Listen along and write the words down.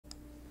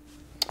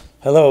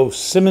Hello,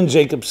 Simon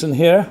Jacobson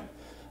here,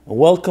 and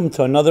welcome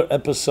to another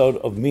episode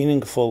of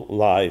Meaningful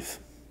Live.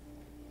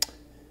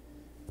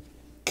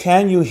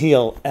 Can you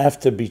heal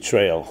after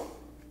betrayal?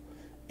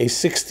 A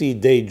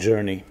 60-day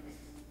journey.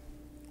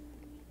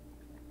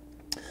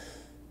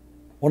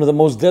 One of the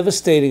most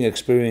devastating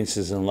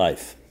experiences in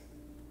life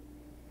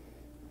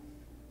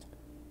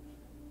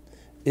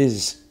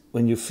is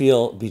when you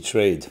feel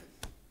betrayed,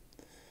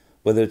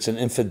 whether it's an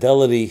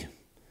infidelity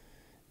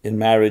in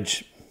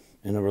marriage,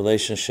 in a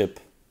relationship,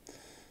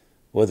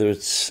 whether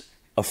it's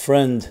a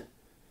friend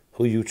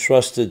who you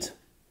trusted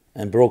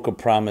and broke a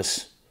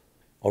promise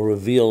or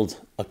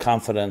revealed a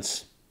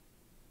confidence,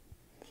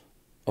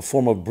 a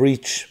form of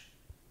breach.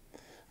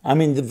 I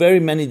mean, the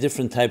very many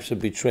different types of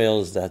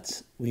betrayals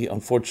that we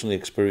unfortunately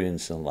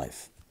experience in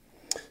life.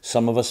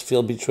 Some of us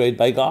feel betrayed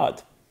by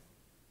God.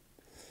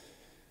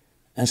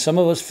 And some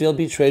of us feel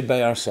betrayed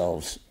by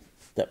ourselves,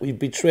 that we've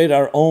betrayed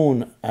our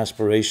own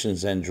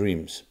aspirations and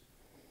dreams.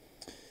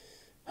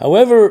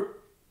 However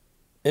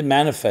it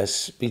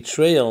manifests,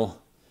 betrayal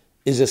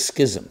is a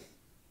schism.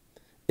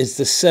 It's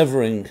the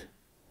severing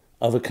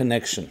of a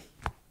connection.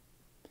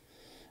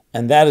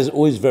 And that is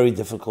always very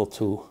difficult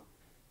to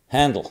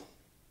handle.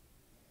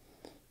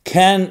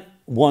 Can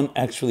one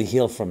actually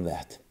heal from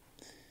that?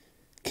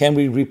 Can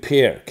we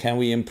repair? Can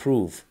we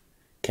improve?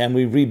 Can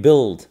we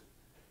rebuild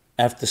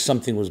after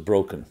something was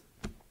broken?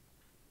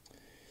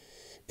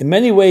 In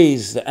many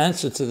ways, the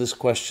answer to this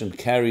question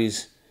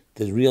carries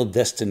the real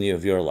destiny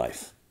of your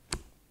life.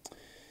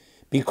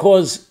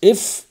 Because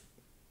if,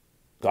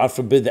 God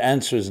forbid, the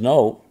answer is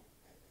no,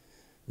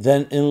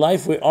 then in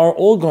life we are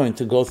all going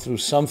to go through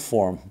some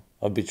form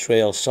of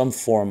betrayal, some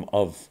form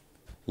of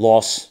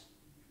loss.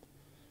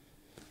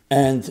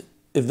 And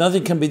if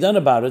nothing can be done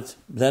about it,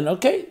 then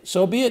okay,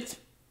 so be it.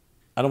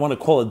 I don't want to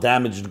call it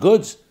damaged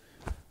goods,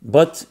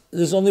 but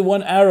there's only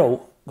one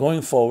arrow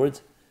going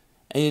forward,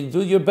 and you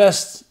do your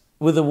best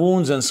with the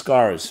wounds and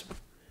scars.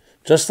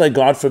 Just like,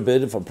 God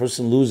forbid, if a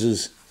person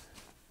loses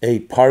a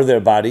part of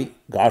their body,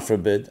 God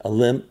forbid, a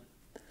limb,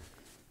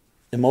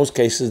 in most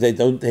cases they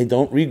don't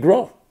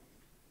regrow.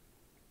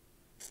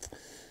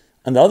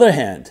 On the other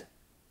hand,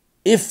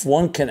 if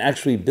one can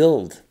actually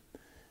build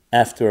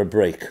after a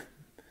break,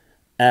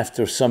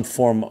 after some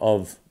form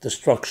of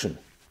destruction,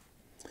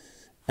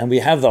 and we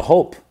have the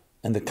hope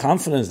and the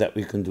confidence that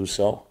we can do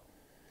so,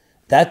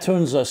 that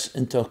turns us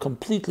into a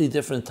completely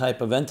different type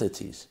of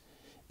entities.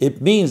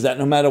 It means that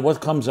no matter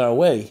what comes our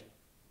way,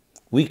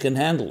 we can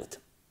handle it.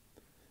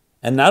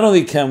 And not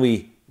only can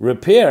we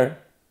repair,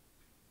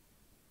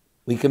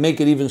 we can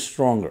make it even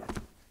stronger.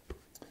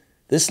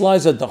 This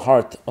lies at the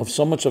heart of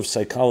so much of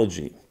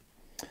psychology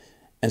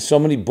and so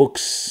many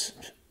books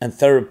and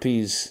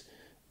therapies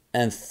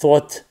and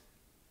thought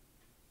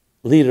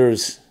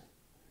leaders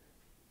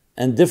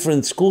and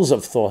different schools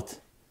of thought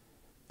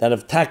that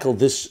have tackled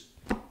this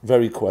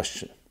very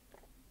question.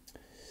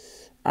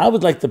 I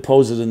would like to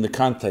pose it in the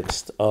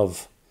context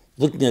of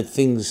looking at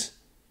things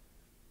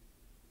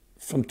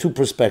from two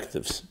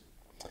perspectives: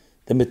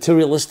 the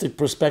materialistic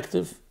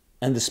perspective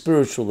and the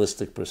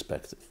spiritualistic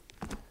perspective.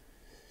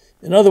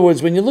 In other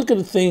words, when you look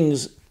at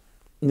things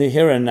in the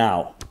here and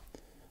now,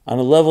 on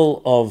a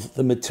level of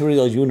the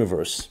material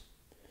universe,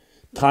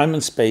 time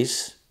and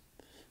space,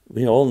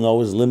 we all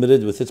know, is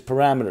limited with its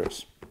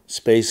parameters.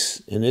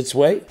 Space in its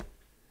way,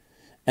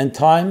 and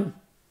time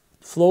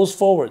flows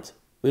forward.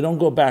 We don't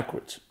go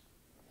backwards.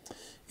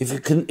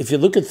 If you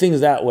look at things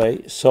that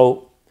way,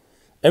 so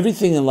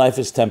everything in life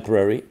is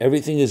temporary,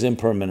 everything is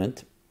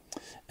impermanent,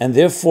 and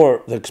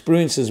therefore the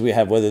experiences we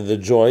have, whether the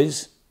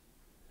joys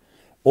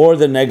or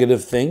the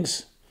negative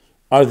things,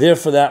 are there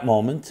for that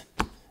moment,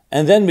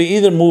 and then we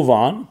either move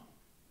on,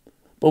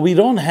 but we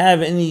don't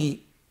have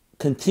any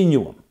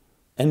continuum,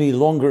 any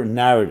longer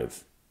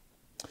narrative.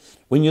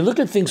 When you look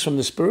at things from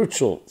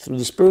through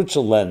the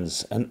spiritual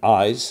lens and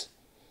eyes,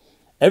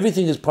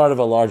 everything is part of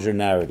a larger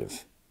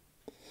narrative.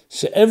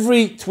 So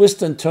every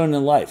twist and turn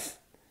in life,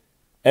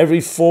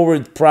 every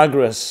forward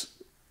progress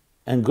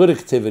and good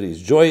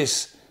activities,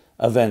 joyous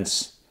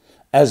events,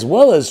 as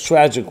well as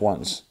tragic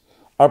ones,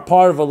 are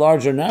part of a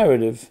larger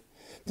narrative,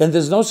 then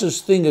there's no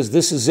such thing as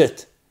this is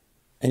it,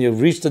 and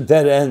you've reached a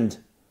dead end,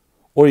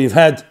 or you've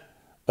had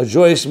a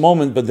joyous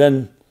moment, but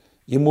then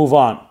you move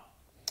on.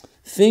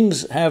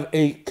 Things have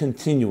a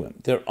continuum.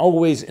 They're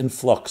always in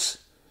flux.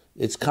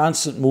 It's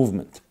constant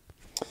movement.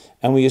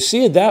 And when you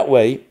see it that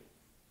way,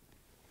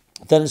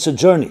 then it's a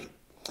journey.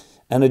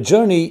 And a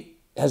journey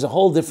has a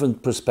whole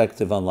different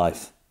perspective on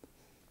life.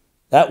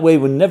 That way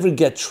we never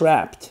get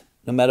trapped.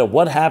 No matter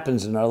what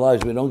happens in our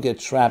lives, we don't get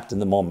trapped in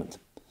the moment.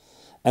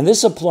 And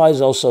this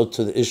applies also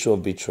to the issue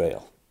of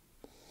betrayal.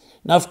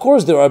 Now, of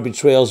course, there are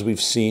betrayals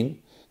we've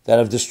seen that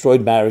have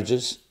destroyed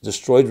marriages,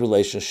 destroyed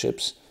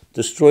relationships,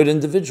 destroyed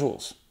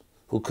individuals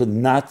who could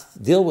not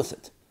deal with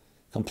it,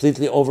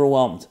 completely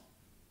overwhelmed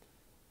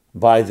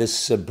by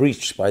this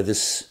breach, by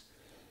this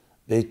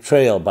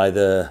betrayal, by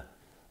the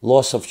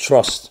loss of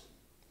trust.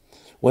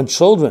 When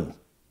children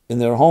in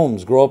their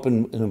homes grow up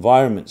in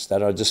environments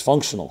that are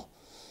dysfunctional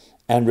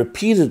and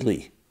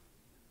repeatedly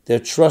their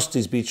trust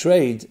is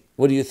betrayed,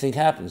 what do you think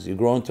happens? You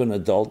grow into an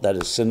adult that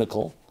is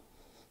cynical,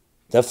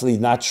 definitely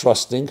not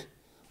trusting,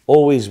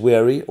 always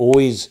wary,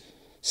 always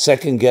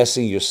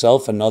second-guessing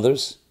yourself and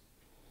others,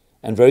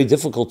 and very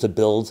difficult to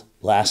build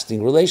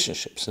lasting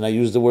relationships. And I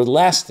use the word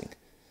lasting.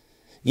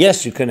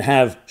 Yes, you can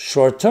have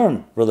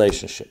short-term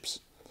relationships,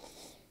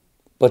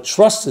 but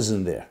trust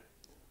isn't there.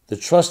 The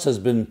trust has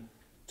been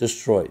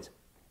destroyed.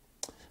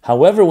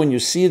 However, when you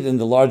see it in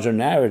the larger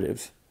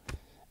narrative,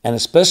 and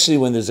especially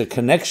when there's a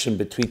connection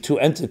between two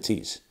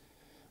entities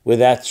where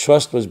that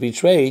trust was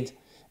betrayed,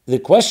 the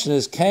question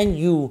is, can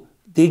you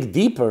dig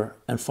deeper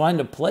and find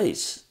a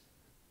place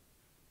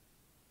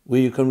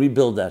where you can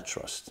rebuild that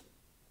trust?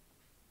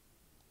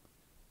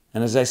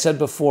 And as I said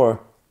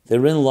before,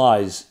 therein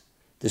lies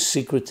the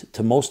secret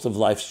to most of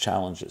life's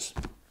challenges.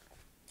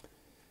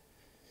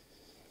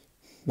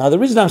 Now, the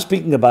reason I'm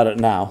speaking about it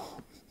now,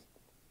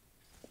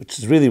 which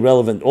is really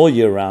relevant all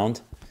year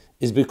round,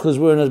 is because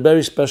we're in a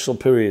very special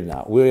period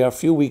now. We are a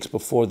few weeks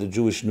before the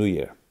Jewish New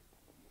Year.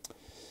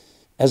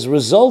 As a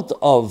result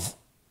of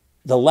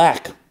the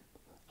lack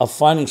of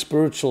finding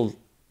spiritual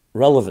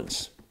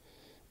relevance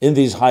in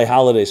these high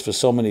holidays for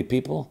so many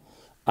people,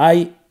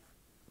 I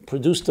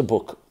produced a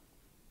book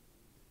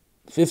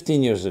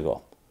 15 years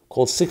ago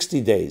called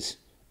 60 Days,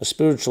 A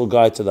Spiritual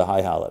Guide to the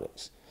High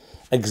Holidays.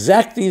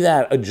 Exactly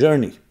that, a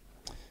journey.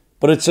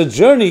 But it's a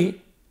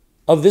journey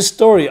of this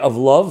story of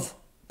love,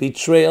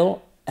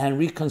 betrayal, and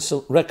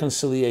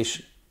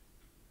reconciliation.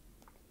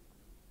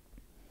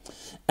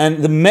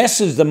 And the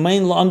message, the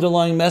main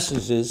underlying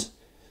message is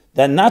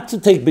that not to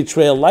take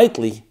betrayal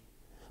lightly,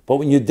 but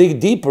when you dig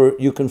deeper,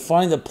 you can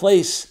find a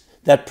place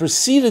that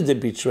preceded the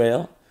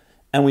betrayal,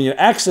 and when you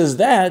access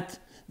that,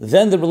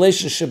 then the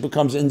relationship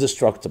becomes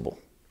indestructible.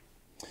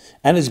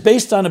 And it's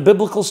based on a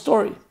biblical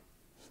story.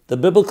 The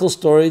biblical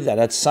story that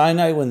at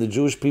Sinai, when the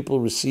Jewish people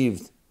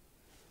received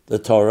the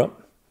Torah,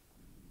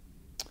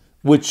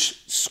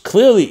 which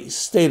clearly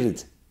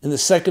stated in the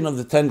second of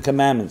the 10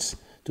 Commandments,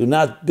 do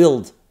not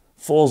build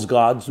false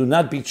gods, do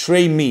not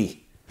betray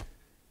me,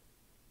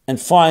 and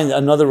find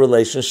another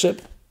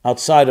relationship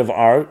outside of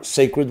our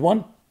sacred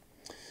one.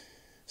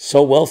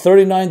 So,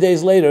 39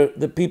 days later,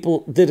 the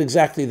people did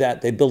exactly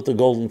that. They built a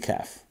golden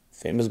calf,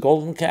 famous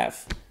golden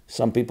calf.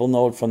 Some people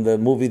know it from the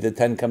movie The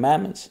 10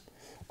 Commandments.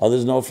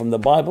 Others know it from the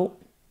Bible.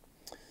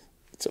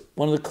 It's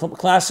one of the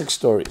classic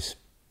stories.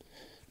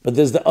 But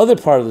there's the other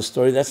part of the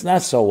story that's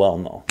not so well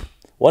known.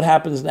 What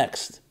happens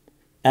next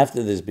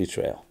after this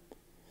betrayal?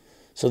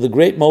 So the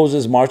great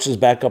Moses marches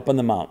back up on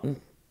the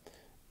mountain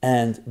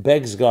and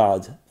begs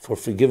God for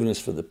forgiveness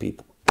for the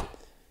people.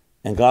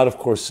 And God, of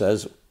course,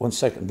 says, one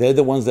second, they're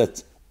the ones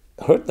that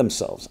hurt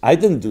themselves. I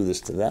didn't do this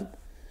to them.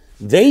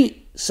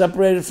 They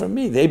separated from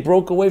me. They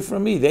broke away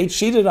from me. They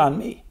cheated on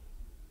me.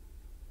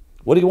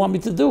 What do you want me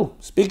to do?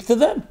 Speak to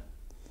them.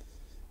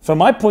 From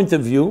my point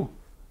of view,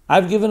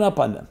 I've given up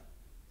on them.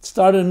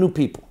 Started a new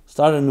people,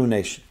 started a new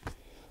nation.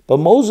 But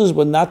Moses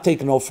would not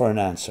take no for an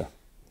answer.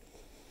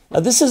 Now,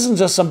 this isn't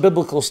just some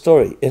biblical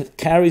story. It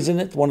carries in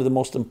it one of the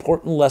most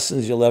important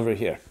lessons you'll ever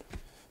hear.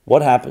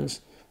 What happens?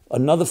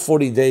 Another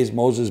 40 days,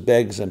 Moses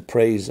begs and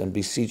prays and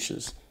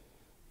beseeches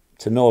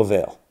to no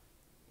avail.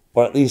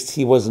 Or at least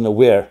he wasn't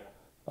aware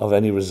of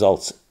any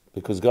results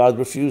because God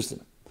refused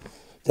him.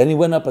 Then he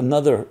went up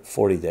another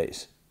 40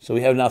 days. So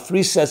we have now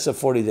 3 sets of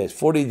 40 days.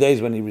 40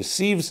 days when he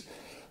receives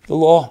the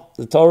law,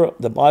 the Torah,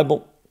 the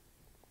Bible.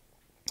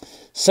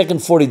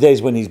 Second 40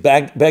 days when he's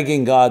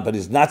begging God, but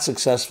he's not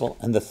successful.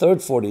 And the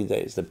third 40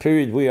 days, the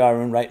period we are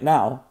in right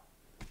now,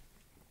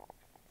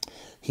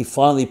 he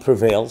finally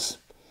prevails,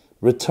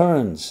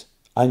 returns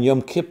on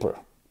Yom Kippur,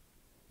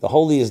 the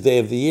holiest day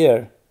of the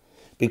year,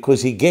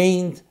 because he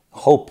gained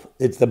hope.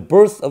 It's the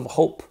birth of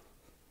hope,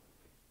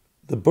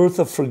 the birth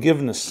of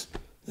forgiveness,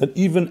 that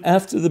even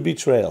after the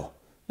betrayal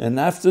and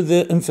after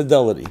the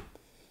infidelity,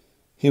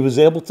 he was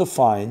able to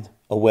find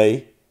a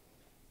way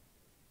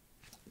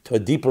to a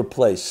deeper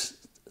place,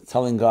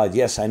 telling God,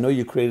 yes, I know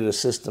you created a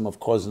system of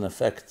cause and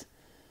effect,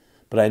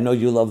 but I know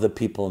you love the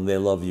people and they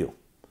love you.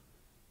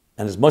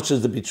 And as much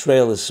as the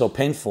betrayal is so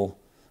painful,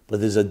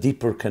 but there's a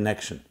deeper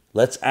connection.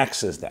 Let's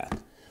access that.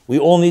 We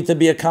all need to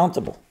be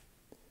accountable.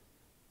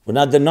 We're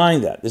not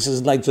denying that. This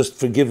isn't like just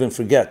forgive and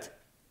forget.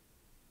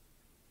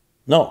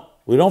 No,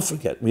 we don't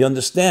forget. We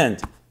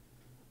understand.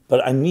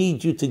 But I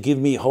need you to give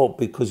me hope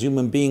because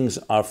human beings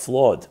are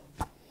flawed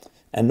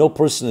and no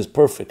person is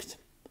perfect.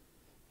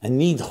 I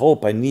need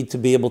hope. I need to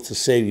be able to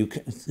say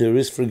there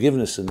is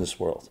forgiveness in this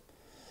world.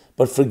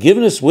 But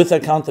forgiveness with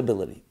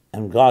accountability.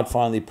 And God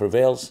finally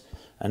prevails.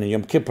 And on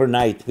Yom Kippur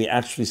night, we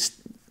actually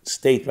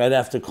state right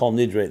after Kol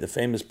Nidre, the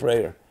famous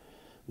prayer,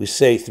 we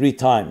say 3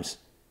 times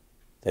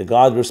that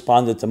God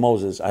responded to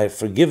Moses, I have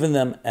forgiven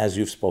them as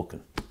you've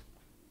spoken.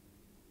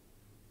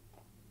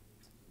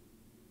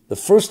 The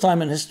first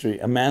time in history,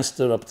 a man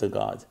stood up to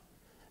God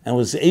and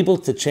was able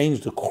to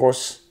change the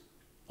course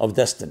of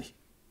destiny.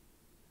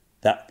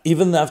 That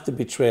even after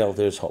betrayal,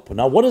 there's hope.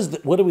 Now,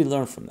 what do we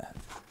learn from that?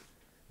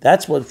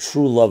 That's what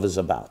true love is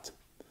about.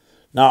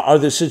 Now, are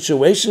there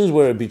situations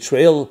where a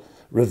betrayal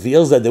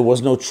reveals that there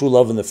was no true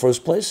love in the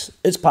first place?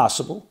 It's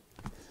possible.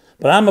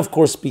 But I'm, of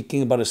course,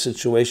 speaking about a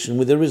situation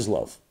where there is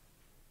love.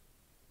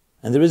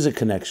 And there is a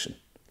connection,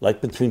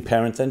 like between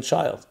parent and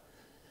child.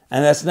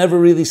 And that's never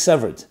really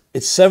severed.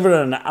 It's severed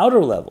on an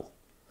outer level.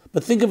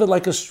 But think of it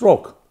like a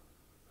stroke.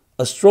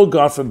 A stroke,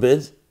 God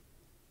forbid,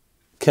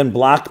 can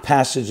block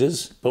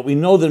passages, but we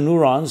know the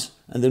neurons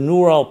and the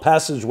neural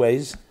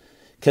passageways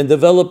can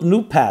develop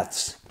new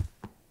paths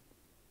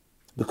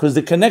because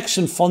the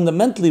connection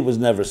fundamentally was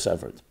never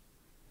severed.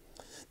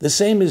 The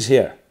same is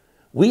here.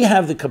 We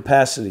have the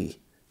capacity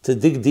to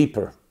dig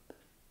deeper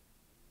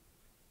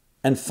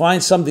and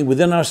find something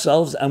within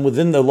ourselves and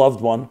within the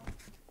loved one,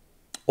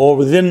 or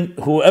within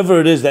whoever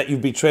it is that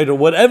you've betrayed, or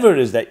whatever it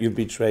is that you've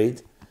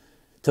betrayed,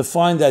 to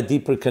find that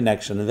deeper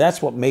connection. And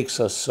that's what makes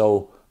us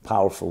so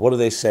powerful. What do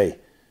they say?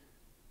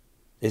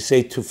 They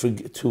say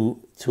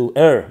to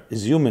err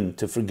is human,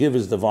 to forgive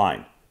is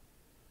divine.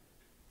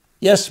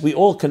 Yes, we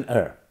all can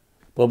err.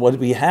 But what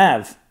we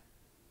have,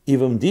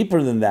 even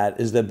deeper than that,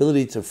 is the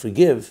ability to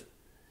forgive.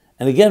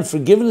 And again,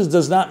 forgiveness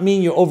does not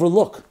mean you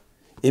overlook.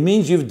 It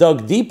means you've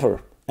dug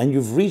deeper and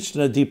you've reached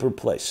in a deeper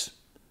place.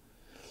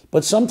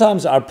 But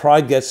sometimes our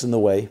pride gets in the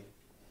way.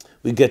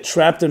 We get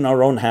trapped in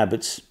our own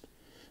habits.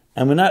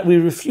 And we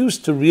refuse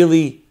to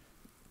really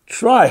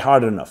try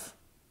hard enough.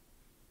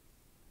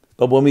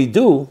 But when we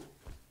do,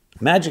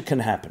 magic can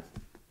happen.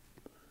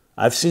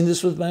 I've seen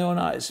this with my own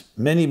eyes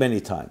many, many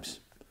times.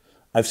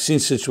 I've seen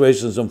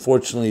situations,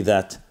 unfortunately,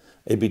 that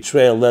a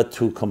betrayal led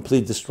to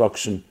complete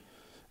destruction,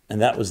 and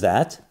that was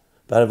that.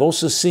 But I've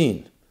also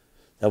seen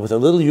that with a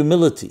little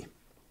humility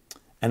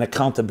and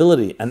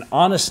accountability and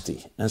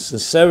honesty and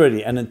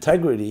sincerity and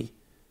integrity,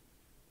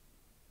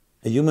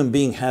 a human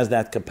being has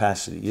that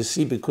capacity. You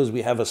see, because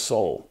we have a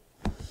soul.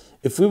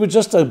 If we were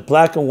just a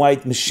black and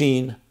white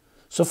machine,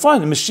 so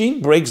fine, the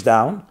machine breaks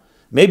down.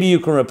 Maybe you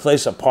can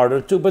replace a part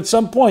or two, but at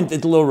some point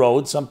it'll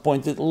erode, some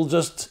point it'll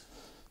just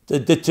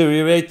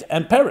deteriorate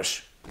and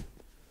perish.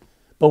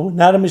 But we're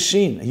not a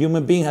machine. A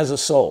human being has a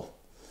soul.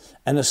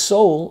 And a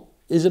soul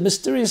is a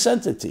mysterious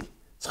entity.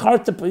 It's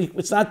hard to,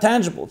 it's not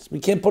tangible. We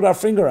can't put our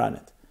finger on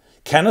it.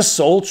 Can a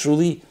soul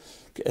truly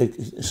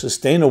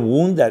sustain a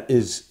wound that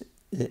is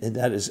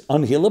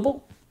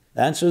unhealable?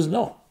 The answer is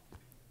no.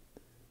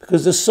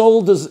 Because the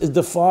soul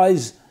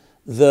defies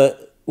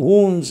the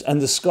wounds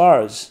and the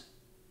scars,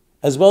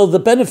 as well as the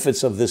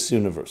benefits of this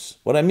universe.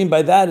 What I mean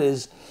by that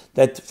is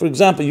that, for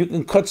example, you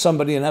can cut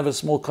somebody and have a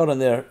small cut on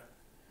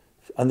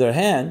their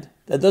hand.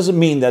 That doesn't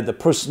mean that the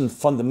person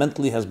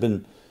fundamentally has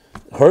been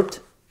hurt.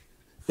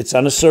 It's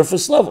on a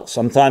surface level.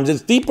 Sometimes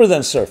it's deeper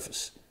than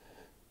surface.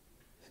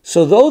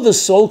 So though the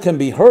soul can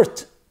be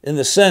hurt, in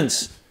the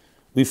sense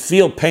we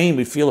feel pain,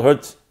 we feel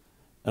hurt,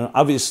 and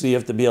obviously you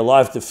have to be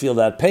alive to feel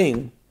that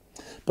pain,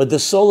 but the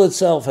soul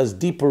itself has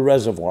deeper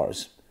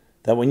reservoirs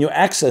that when you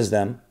access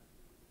them,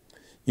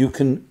 you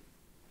can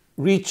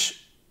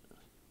reach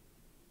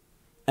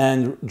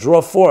and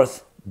draw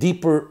forth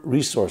deeper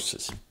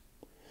resources.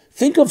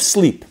 Think of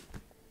sleep.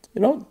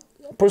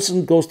 A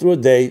person goes through a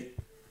day,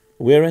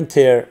 wear and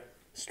tear,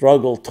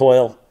 struggle,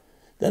 toil,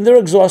 then they're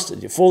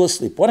exhausted, you fall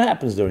asleep. What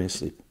happens during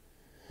sleep?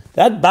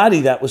 That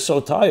body that was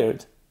so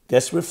tired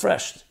gets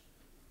refreshed.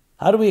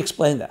 How do we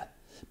explain that?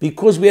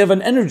 Because we have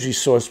an energy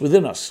source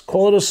within us.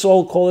 Call it a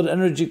soul, call it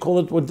energy, call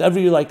it whatever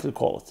you like to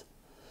call it.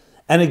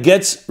 And it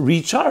gets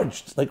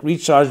recharged, like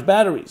recharged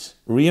batteries,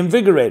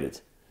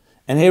 reinvigorated.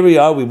 And here we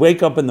are, we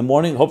wake up in the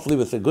morning, hopefully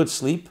with a good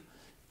sleep,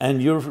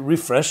 and you're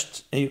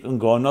refreshed and you can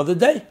go another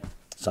day.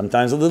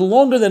 Sometimes a little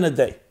longer than a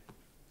day.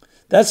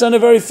 That's on a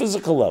very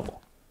physical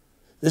level.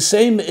 The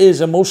same is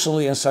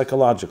emotionally and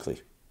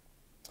psychologically.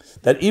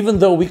 That even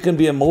though we can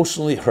be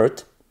emotionally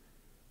hurt,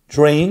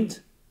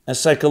 drained, and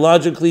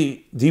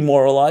psychologically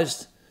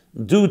demoralized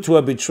due to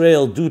a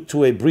betrayal, due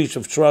to a breach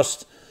of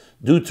trust,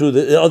 due to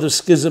the other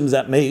schisms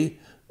that may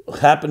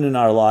happen in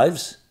our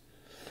lives.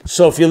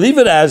 So if you leave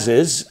it as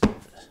is,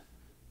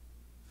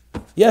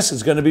 yes,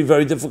 it's going to be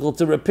very difficult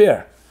to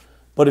repair.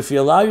 But if you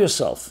allow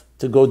yourself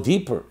to go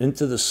deeper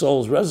into the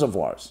soul's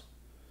reservoirs,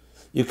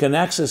 you can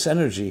access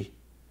energy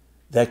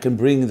that can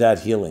bring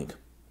that healing.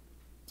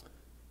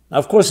 Now,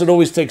 of course, it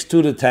always takes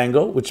two to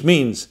tango, which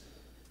means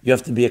you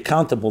have to be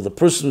accountable. The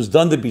person who's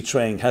done the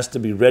betraying has to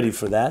be ready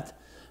for that,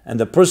 and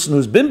the person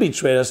who's been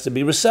betrayed has to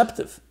be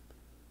receptive.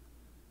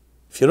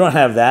 If you don't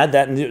have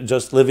that, you're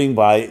just living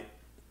by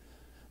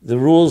the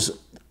rules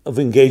of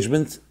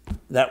engagement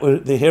that were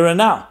the here and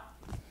now.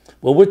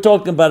 What we're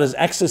talking about is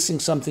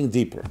accessing something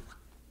deeper.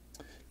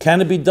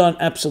 Can it be done?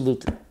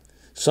 Absolutely.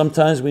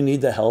 Sometimes we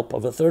need the help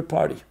of a third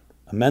party,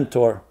 a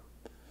mentor,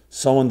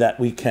 someone that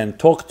we can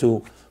talk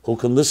to, who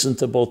can listen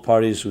to both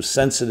parties, who's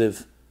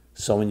sensitive,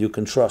 someone you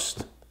can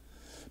trust.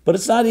 But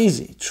it's not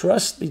easy.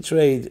 Trust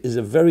betrayed is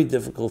a very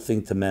difficult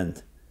thing to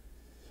mend.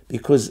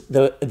 Because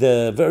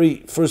the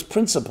very first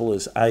principle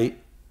is, I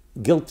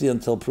guilty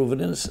until proven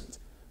innocent.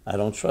 I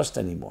don't trust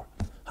anymore.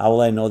 How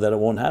will I know that it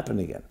won't happen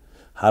again?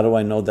 How do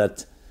I know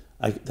that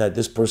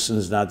this person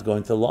is not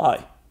going to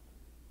lie?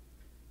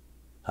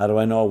 How do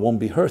I know I won't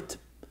be hurt?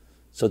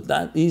 So it's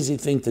not an easy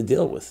thing to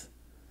deal with.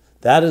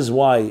 That is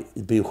why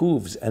it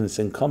behooves and it's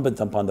incumbent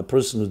upon the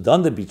person who's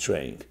done the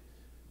betraying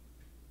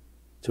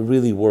to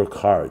really work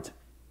hard.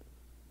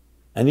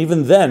 And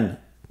even then,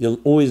 you'll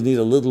always need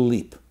a little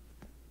leap.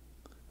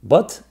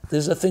 But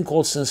there's a thing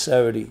called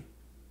sincerity,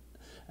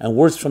 and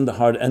words from the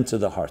heart enter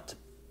the heart.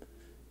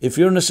 If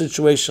you're in a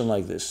situation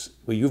like this,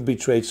 where you've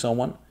betrayed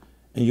someone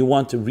and you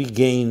want to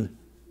regain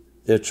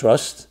their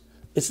trust,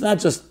 it's not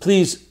just,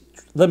 please,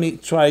 let me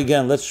try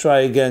again, let's try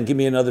again, give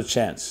me another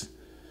chance.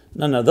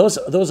 No,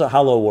 those are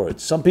hollow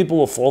words. Some people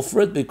will fall for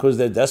it because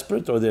they're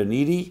desperate or they're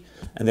needy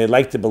and they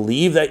like to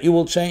believe that you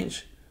will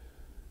change.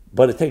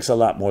 But it takes a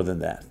lot more than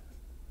that.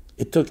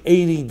 It took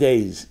 80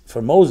 days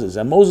for Moses,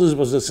 and Moses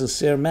was a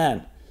sincere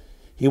man.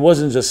 He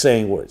wasn't just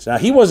saying words. Now,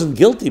 he wasn't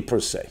guilty per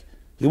se.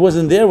 He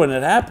wasn't there when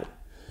it happened.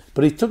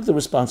 But he took the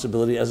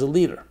responsibility as a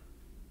leader.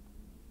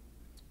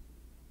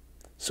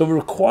 So it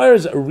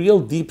requires a real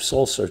deep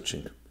soul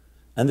searching.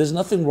 And there's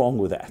nothing wrong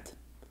with that.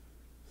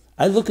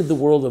 I look at the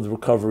world of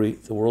recovery,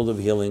 the world of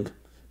healing,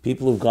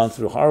 people who've gone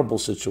through horrible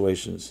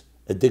situations,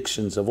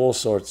 addictions of all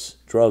sorts,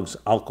 drugs,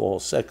 alcohol,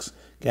 sex,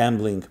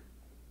 gambling.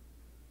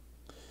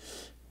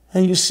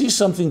 And you see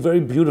something very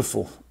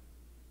beautiful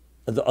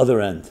at the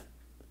other end.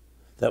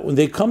 That when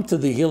they come to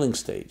the healing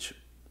stage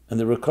and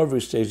the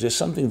recovery stage, there's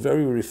something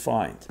very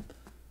refined.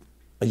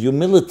 A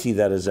humility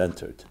that is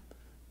entered.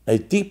 A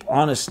deep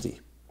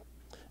honesty.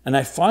 And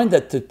I find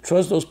that to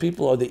trust those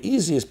people are the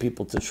easiest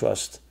people to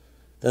trust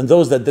than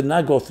those that did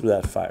not go through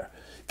that fire.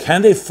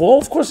 Can they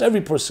fall? Of course,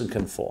 every person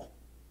can fall.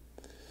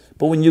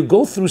 But when you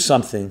go through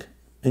something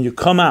and you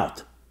come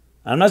out,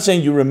 I'm not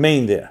saying you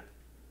remain there,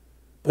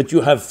 but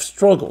you have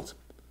struggled.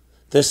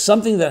 There's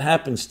something that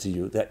happens to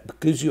you that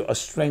gives you a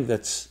strength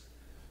that's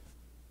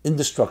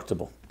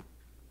indestructible.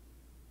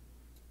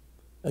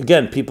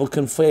 Again, people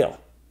can fail.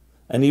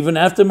 And even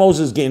after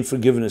Moses gained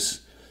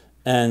forgiveness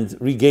and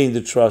regained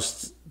the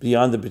trust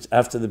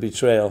after the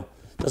betrayal,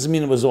 doesn't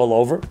mean it was all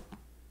over.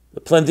 There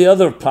are plenty of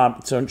other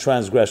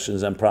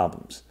transgressions and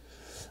problems.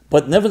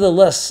 But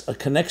nevertheless, a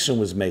connection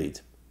was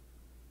made.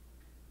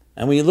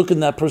 And when you look in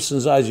that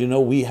person's eyes, you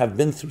know we have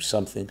been through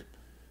something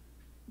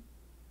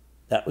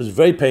that was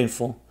very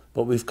painful,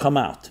 but we've come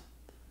out.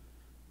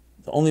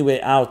 The only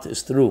way out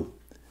is through,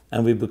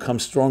 and we become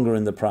stronger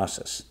in the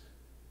process.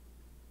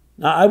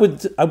 Now, I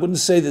wouldn't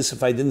say this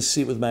if I didn't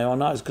see it with my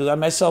own eyes, because I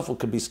myself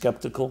could be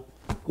skeptical.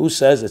 Who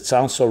says it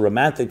sounds so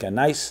romantic and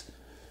nice,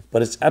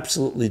 but it's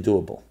absolutely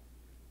doable.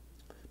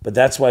 But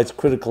that's why it's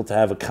critical to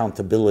have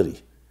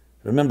accountability.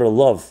 Remember,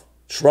 love,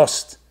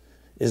 trust,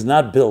 is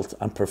not built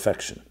on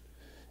perfection.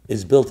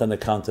 It's built on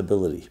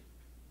accountability.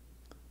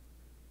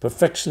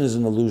 Perfection is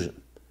an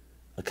illusion.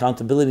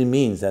 Accountability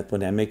means that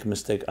when I make a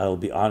mistake, I'll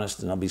be honest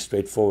and I'll be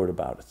straightforward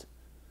about it.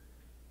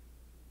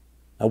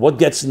 Now, what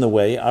gets in the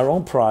way? Our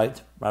own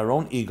pride, our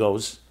own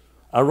egos,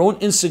 our own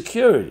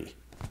insecurity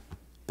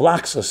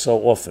blocks us so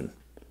often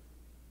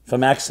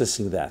from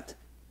accessing that.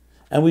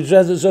 And we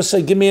just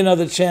say, give me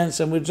another chance,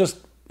 and I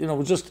just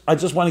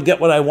want to get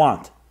what I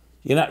want.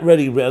 You're not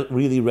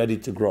really ready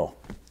to grow.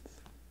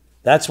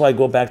 That's why I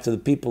go back to the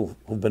people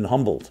who've been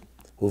humbled,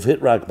 who've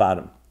hit rock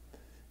bottom,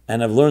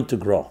 and have learned to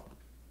grow.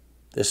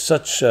 There's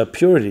such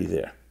purity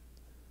there.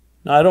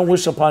 Now, I don't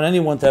wish upon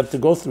anyone to have to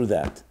go through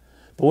that.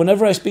 But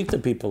whenever I speak to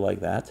people like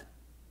that,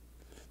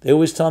 they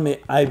always tell me,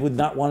 I would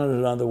not want it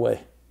another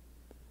way.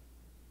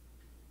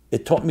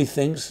 It taught me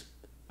things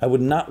I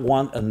would not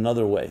want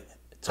another way.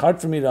 It's hard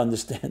for me to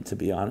understand, to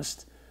be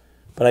honest.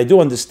 But I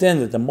do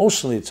understand that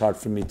emotionally it's hard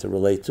for me to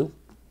relate to,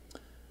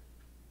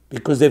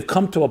 because they've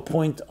come to a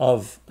point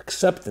of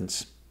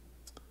acceptance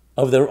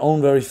of their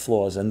own very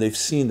flaws, and they've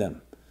seen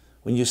them.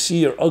 When you see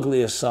your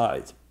ugliest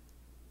side,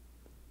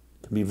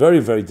 it can be very,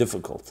 very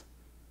difficult.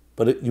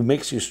 But it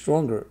makes you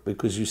stronger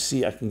because you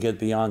see I can get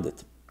beyond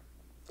it,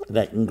 and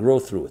I can grow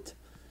through it,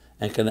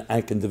 and I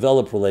can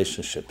develop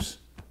relationships.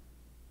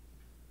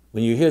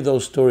 When you hear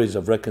those stories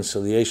of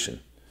reconciliation,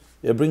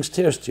 it brings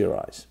tears to your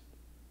eyes.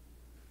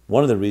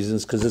 One of the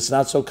reasons, because it's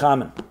not so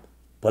common,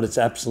 but it's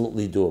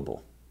absolutely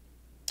doable.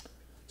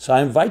 So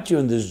I invite you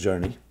in this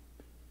journey.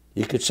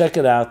 You could check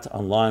it out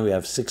online. We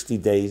have 60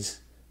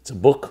 days. It's a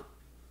book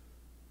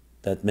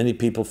that many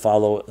people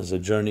follow as a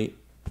journey.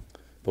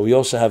 But we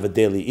also have a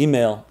daily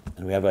email,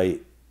 and we have a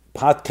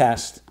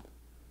podcast.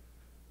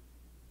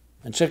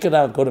 And check it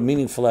out. Go to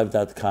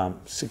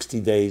meaningfullife.com. 60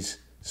 days.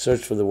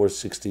 Search for the word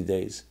 60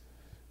 days.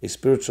 A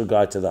spiritual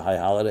guide to the high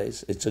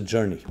holidays. It's a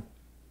journey.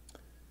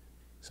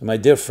 So my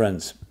dear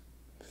friends,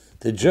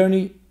 the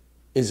journey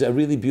is a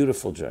really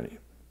beautiful journey.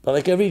 But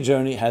like every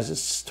journey has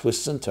its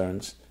twists and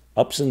turns,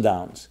 ups and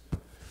downs.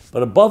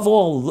 But above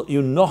all,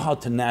 you know how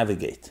to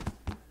navigate.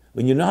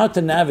 When you know how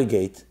to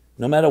navigate,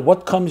 no matter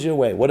what comes your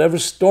way, whatever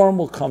storm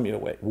will come your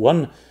way,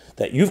 one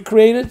that you've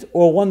created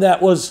or one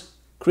that was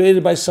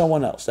created by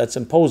someone else, that's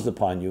imposed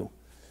upon you,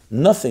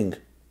 nothing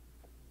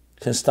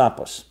can stop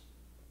us.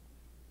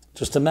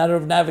 Just a matter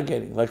of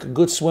navigating. Like a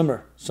good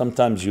swimmer,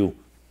 sometimes you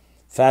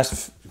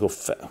go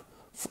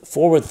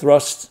forward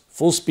thrust,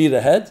 full speed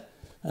ahead,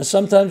 and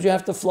sometimes you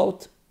have to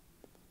float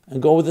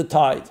and go with the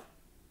tide.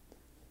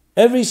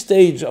 Every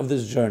stage of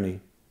this journey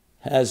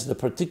has the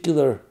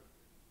particular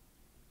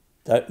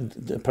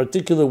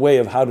way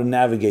of how to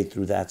navigate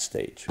through that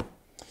stage.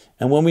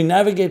 And when we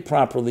navigate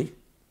properly,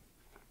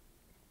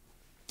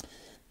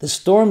 the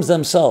storms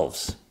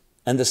themselves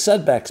and the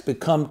setbacks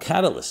become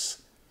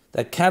catalysts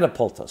that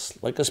catapult us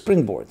like a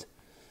springboard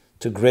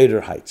to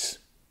greater heights.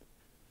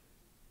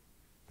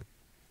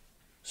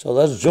 So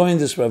let's join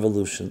this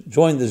revolution,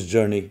 join this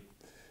journey,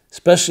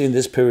 especially in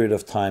this period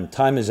of time.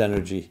 Time is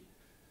energy.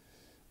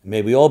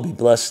 May we all be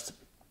blessed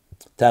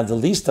to have the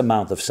least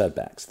amount of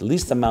setbacks, the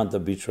least amount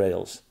of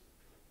betrayals,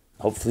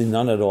 hopefully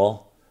none at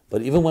all.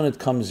 But even when it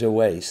comes your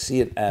way, see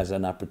it as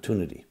an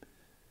opportunity.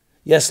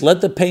 Yes, let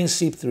the pain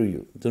seep through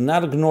you. Do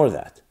not ignore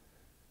that.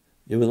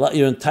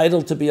 You're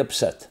entitled to be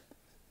upset.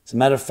 As a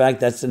matter of fact,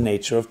 that's the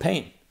nature of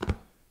pain.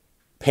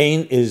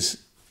 Pain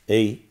is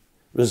a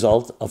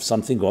result of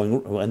something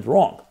went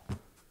wrong.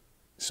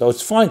 So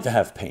it's fine to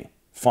have pain.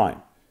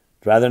 Fine.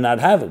 I'd rather not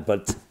have it,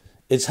 but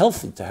it's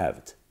healthy to have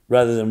it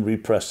rather than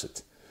repress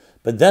it.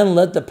 But then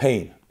let the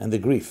pain and the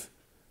grief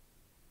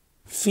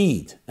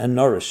feed and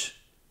nourish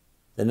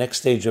the next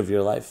stage of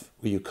your life,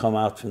 where you come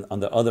out on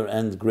the other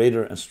end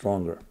greater and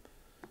stronger,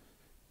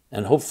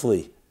 and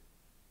hopefully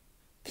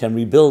can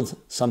rebuild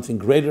something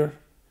greater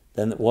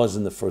than it was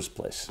in the first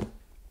place.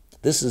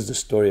 This is the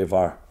story of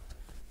our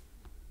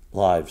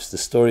lives, the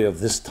story of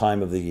this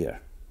time of the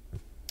year.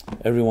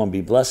 Everyone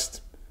be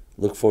blessed.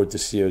 Look forward to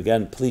see you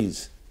again.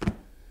 Please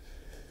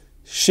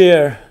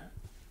share,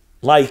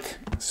 like,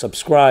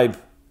 subscribe.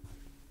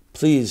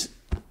 Please,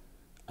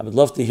 I would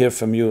love to hear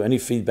from you. Any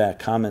feedback,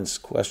 comments,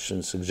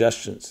 questions,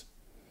 suggestions.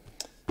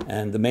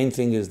 And the main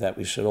thing is that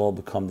we should all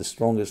become the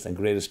strongest and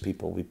greatest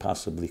people we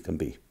possibly can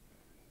be.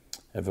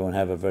 Everyone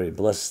have a very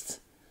blessed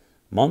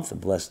month, a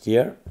blessed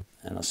year,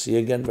 and I'll see you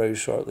again very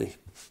shortly.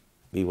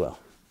 Be well.